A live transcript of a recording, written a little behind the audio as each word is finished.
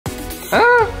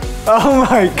Oh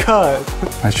my god.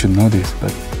 I should know this,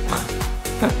 but...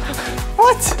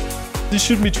 What? This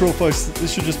shouldn't be true or false.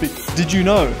 This should just be, did you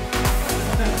know?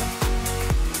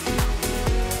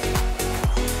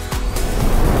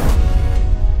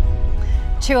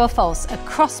 True or false? A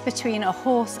cross between a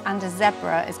horse and a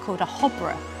zebra is called a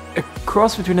hobra. A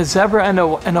cross between a zebra and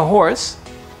a horse?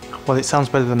 Well, it sounds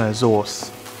better than a Zorse.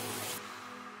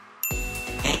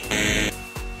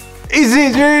 Is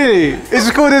it really? It's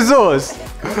called a Zorse?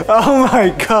 Oh my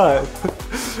god.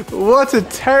 What a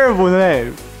terrible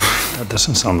name. That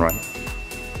doesn't sound right.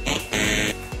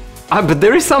 But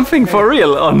there is something for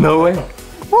real. Oh, no way.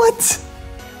 What?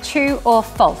 True or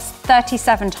false?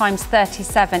 37 times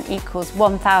 37 equals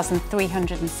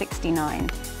 1,369.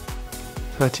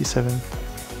 37.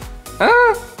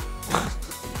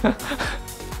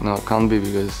 No, can't be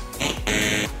because...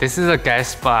 This is a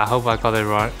guess, but I hope I got it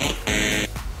right.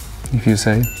 If you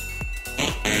say.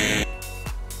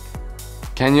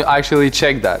 Can you actually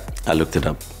check that? I looked it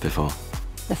up before.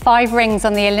 The 5 rings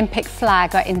on the Olympic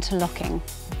flag are interlocking.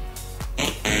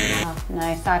 Oh,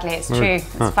 no, sadly it's true.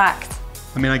 It's fact.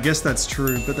 I mean, I guess that's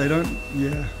true, but they don't,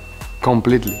 yeah.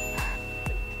 Completely.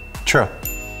 True.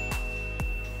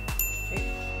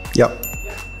 Yep.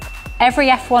 Every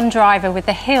F1 driver with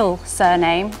the Hill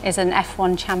surname is an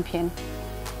F1 champion.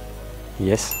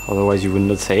 Yes, otherwise you would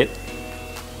not say it.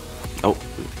 Oh,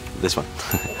 this one.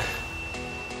 I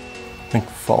think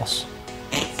false.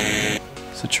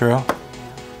 Is it true?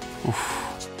 Oof.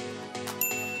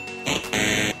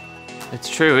 It's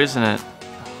true, isn't it?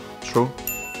 True.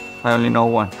 I only know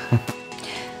one.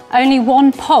 Only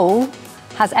one pole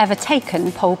has ever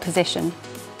taken pole position.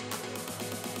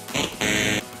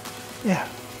 Yeah,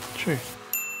 true.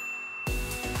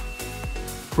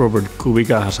 Robert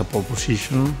Kubica has a pole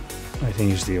position. I think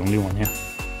he's the only one, yeah.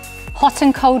 Hot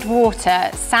and cold water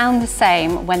sound the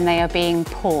same when they are being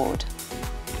poured.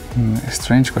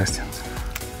 Strange questions.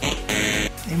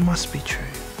 It must be true.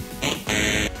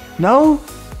 No?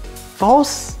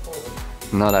 False?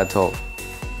 Not at all.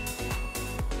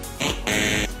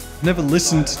 Never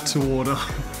listened to water.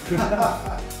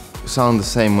 Sound the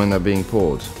same when they're being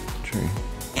poured. True.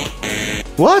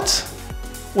 What?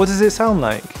 What does it sound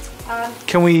like?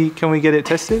 Can we get it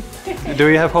tested? Do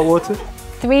we have hot water?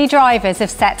 3 drivers have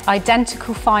set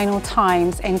identical final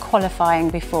times in qualifying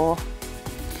before.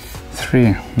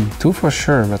 3. 2 for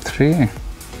sure, but 3...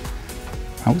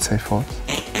 I would say false.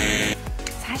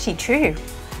 It's actually true.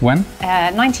 When?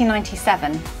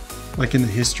 1997. Like in the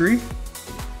history?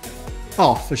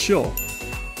 Oh, for sure.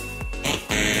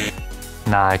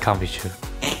 Nah, it can't be true.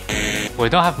 We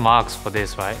don't have marks for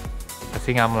this, right? I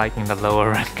think I'm like in the lower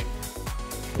rank.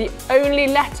 The only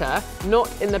letter not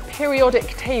in the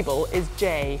periodic table is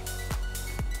J.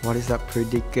 What is that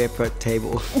periodic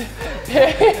table?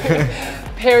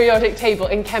 Periodic table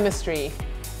in chemistry.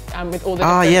 With all the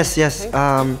yes. things.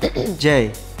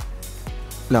 J.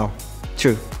 No.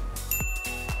 True.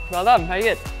 Well done, very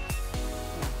good.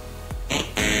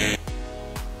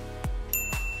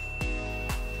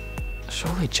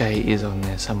 Surely J is on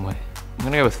there somewhere. I'm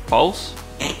gonna go with false.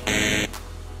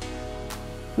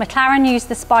 McLaren used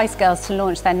the Spice Girls to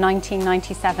launch their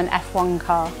 1997 F1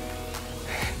 car.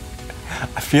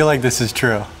 I feel like this is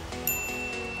true.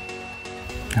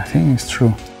 I think it's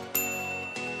true.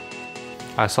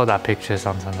 I saw that picture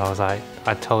sometimes. I was like,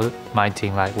 I told my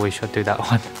team like we should do that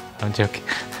one. I'm joking.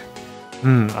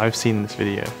 I've seen this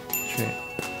video. True.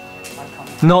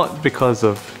 Not because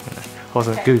of, I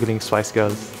wasn't Googling Spice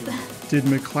Girls. Did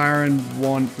McLaren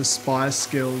want the Spice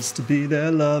Girls to be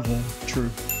their lover?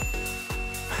 True.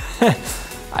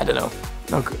 I don't know.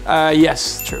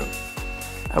 Yes, true.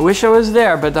 I wish I was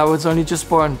there, but I was only just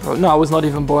born. No, I was not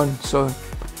even born, so...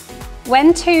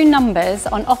 When 2 numbers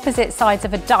on opposite sides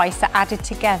of a dice are added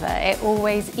together, it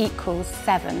always equals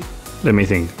 7. Let me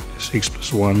think. 6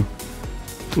 plus 1.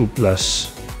 2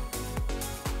 plus...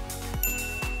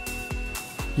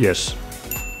 Yes.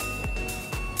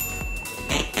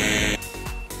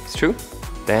 It's true?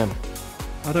 Damn.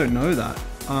 I don't know that.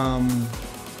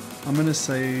 I'm gonna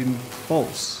say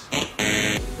false.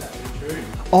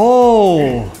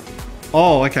 Oh!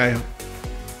 Oh, okay.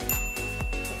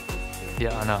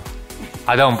 Yeah, I know.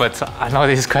 I don't, but I know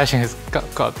this question has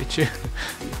got to be true.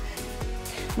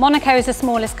 Monaco is the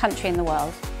smallest country in the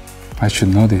world. I should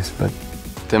know this, but...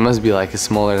 There must be like a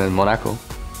smaller than Monaco.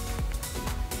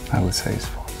 I would say it's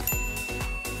false.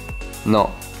 No.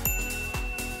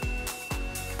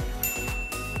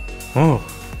 Oh.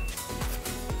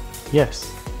 Yes.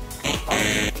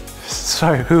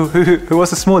 Sorry, who was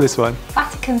the smallest one?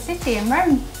 Vatican City in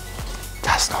Rome.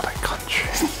 That's not a country.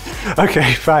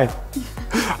 Okay, fine.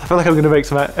 I feel like I'm going to make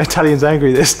some Italians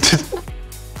angry this.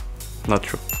 Not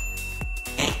true.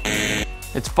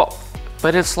 It's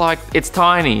but it's like, it's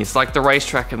tiny. It's like the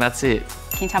racetrack and that's it.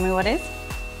 Can you tell me what it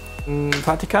is?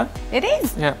 Vatican? It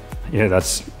is. Yeah. Yeah,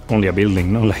 that's only a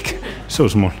building, no? Like, so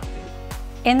small.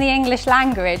 In the English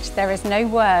language, there is no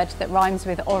word that rhymes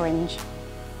with orange.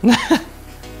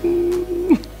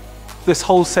 This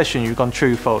whole session you've gone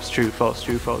true, false, true, false,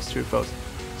 true, false, true, false.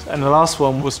 And the last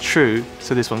one was true,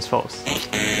 so this one's false.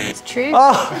 It's true.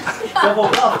 Oh! Double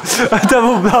bluff. I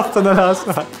double bluffed on the last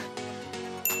one.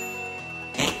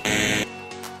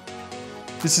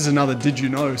 This is another did you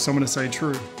know, so I'm going to say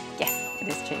true. Yes, it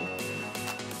is true.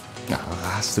 No,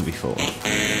 that has to be false.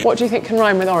 What do you think can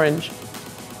rhyme with orange?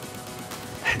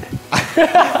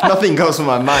 Nothing goes to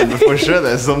my mind, but for sure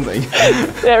there's something.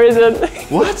 There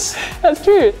isn't. What? That's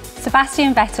true.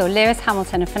 Sebastian Vettel, Lewis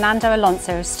Hamilton and Fernando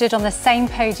Alonso have stood on the same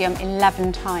podium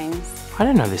 11 times. I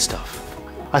don't know this stuff.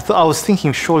 I was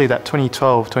thinking surely that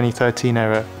 2012, 2013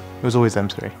 era, it was always them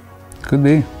three. Could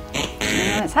be.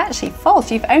 No, it's actually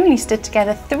false. You've only stood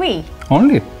together 3.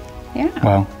 Only? Yeah.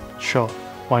 Wow. Sure,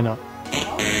 why not?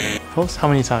 False? How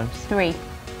many times? 3.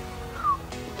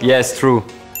 Yes, true.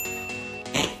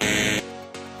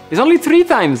 It's only 3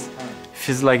 times.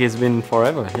 Feels like it's been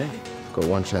forever, yeah. Got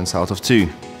 1 chance out of 2.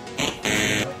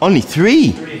 Only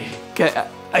 3? Okay,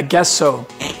 I guess so.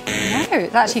 No,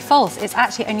 it's actually false. It's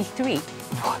actually only 3.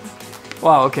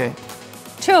 Wow, okay.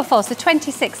 True or false, the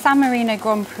 26th San Marino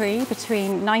Grand Prix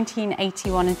between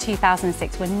 1981 and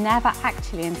 2006 were never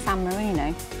actually in San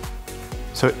Marino.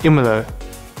 So Imola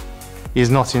is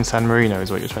not in San Marino,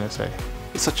 is what you're trying to say.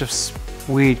 It's such a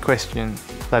weird question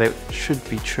that it should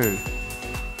be true.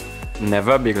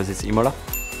 Never, because it's Imola.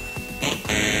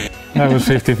 That was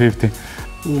 50-50.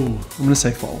 Ooh, I'm going to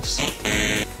say false.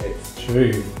 It's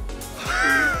true.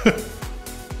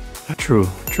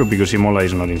 True, because Imola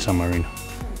is not in San Marino.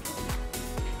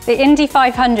 The Indy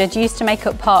 500 used to make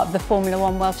up part of the Formula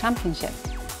One World Championships.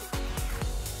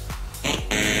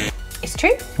 It's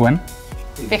true. When?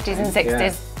 50s and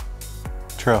 60s.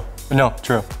 True. No,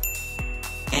 true.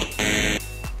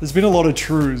 There's been a lot of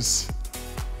trues.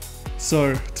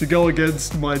 So, to go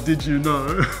against my did you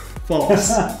know,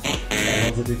 false.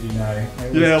 Did you know?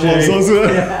 Yeah, it was, wasn't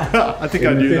it? I think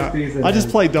I knew that. I just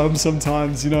play dumb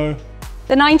sometimes, you know.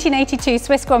 The 1982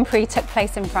 Swiss Grand Prix took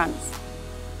place in France.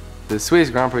 The Swiss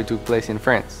Grand Prix took place in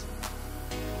France.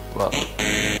 Well,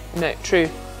 No, true.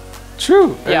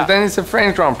 true. Yeah. Then it's a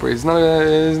French Grand Prix. It's not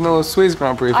there's no Swiss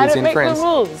Grand Prix if I it's don't in make France. the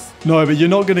rules. No, but you're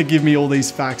not going to give me all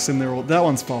these facts and they're all, that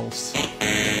one's false.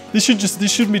 This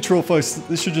shouldn't be true or false.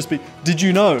 This should just be, did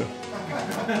you know? It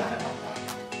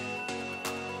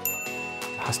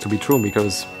has to be true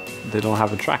because they don't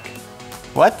have a track.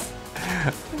 What?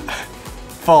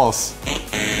 False.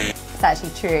 It's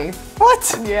actually true.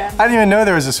 What? Yeah. I didn't even know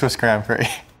there was a Swiss Grand Prix.